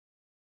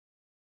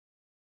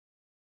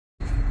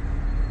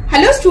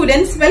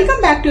students,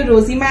 welcome back to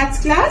Rosy Maths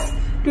class.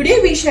 Today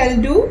we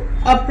shall do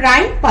a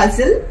prime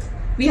puzzle.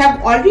 We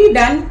have already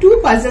done two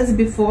puzzles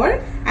before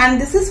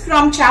and this is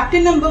from chapter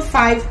number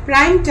 5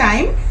 prime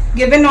time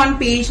given on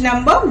page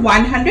number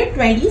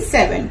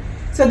 127.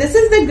 So this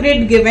is the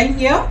grid given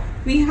here.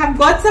 We have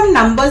got some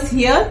numbers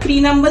here,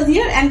 3 numbers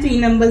here and 3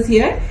 numbers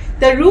here.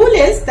 The rule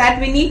is that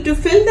we need to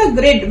fill the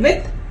grid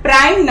with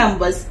prime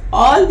numbers.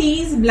 All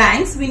these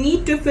blanks we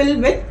need to fill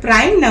with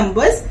prime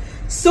numbers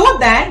so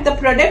that the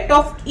product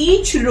of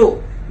each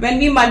row, when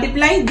we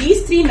multiply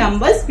these 3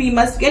 numbers, we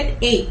must get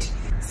 8.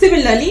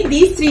 Similarly,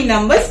 these 3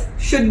 numbers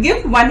should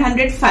give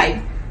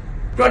 105.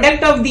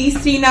 Product of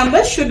these 3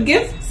 numbers should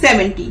give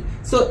 70.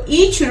 So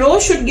each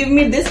row should give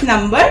me this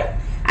number,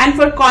 and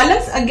for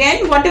columns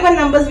again whatever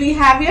numbers we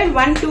have here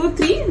 1, 2,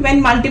 3 when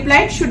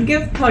multiplied should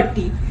give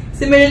 30.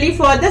 Similarly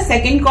for the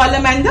second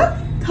column and the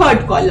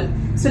third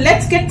column. So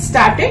let's get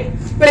started.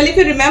 Well, if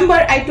you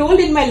remember, I told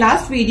in my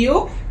last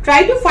video,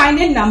 try to find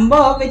a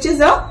number which is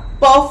a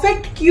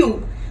perfect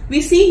cube.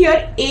 We see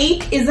here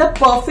 8 is a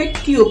perfect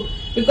cube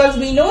because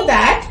we know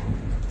that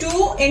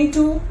 2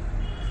 into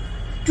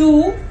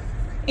 2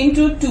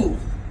 into 2.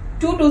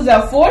 2 2s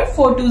are 4,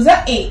 4 2s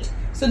are 8.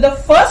 So the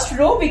first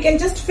row we can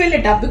just fill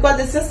it up because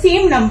it's the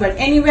same number.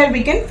 Anywhere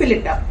we can fill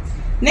it up.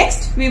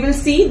 Next we will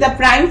see the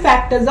prime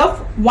factors of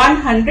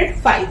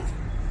 105.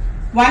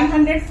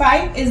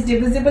 105 is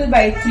divisible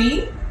by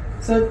 3.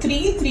 So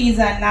 3 3s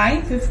are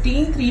 9,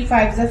 15, 3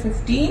 5s are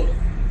 15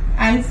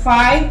 and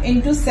 5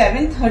 into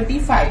 7,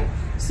 35.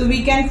 So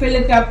we can fill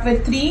it up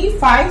with 3,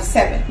 5,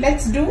 7.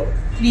 Let's do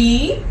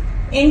 3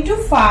 into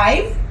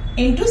 5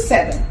 into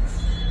 7.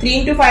 3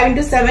 into 5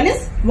 into 7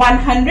 is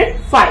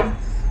 105.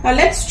 Now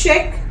let's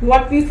check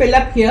what we fill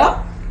up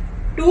here.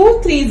 2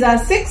 3s are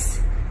 6.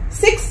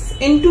 6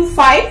 into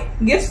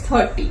 5 gives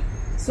 30.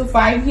 So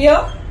 5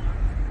 here.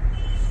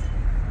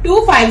 2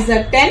 5s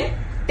are 10.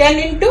 10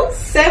 into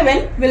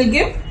 7 will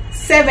give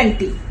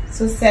 70.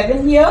 So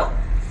 7 here.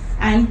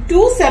 And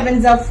 2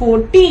 7s are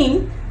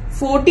 14.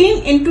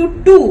 14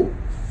 into 2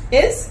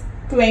 is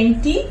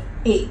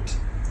 28.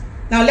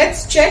 Now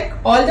let's check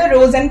all the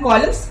rows and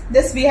columns.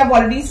 This we have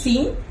already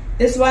seen.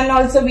 This one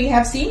also we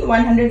have seen,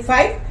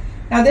 105.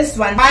 Now this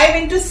one, 5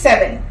 into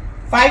 7.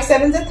 5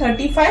 7s are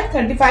 35.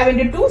 35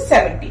 into 2,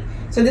 70.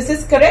 So this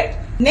is correct.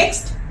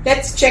 Next,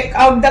 let's check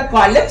out the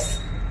columns.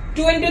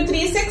 2 into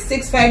 3, 6.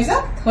 6 5s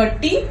are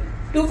 30.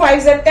 2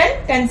 5s are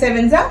 10. 10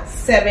 7s are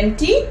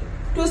 70.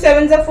 2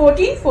 7s are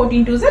 14.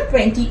 14 2s are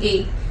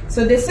 28.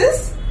 So this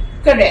is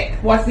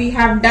correct. What we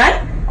have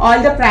done,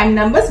 all the prime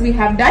numbers we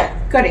have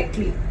done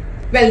correctly.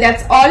 Well,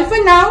 that's all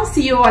for now.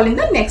 See you all in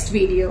the next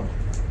video.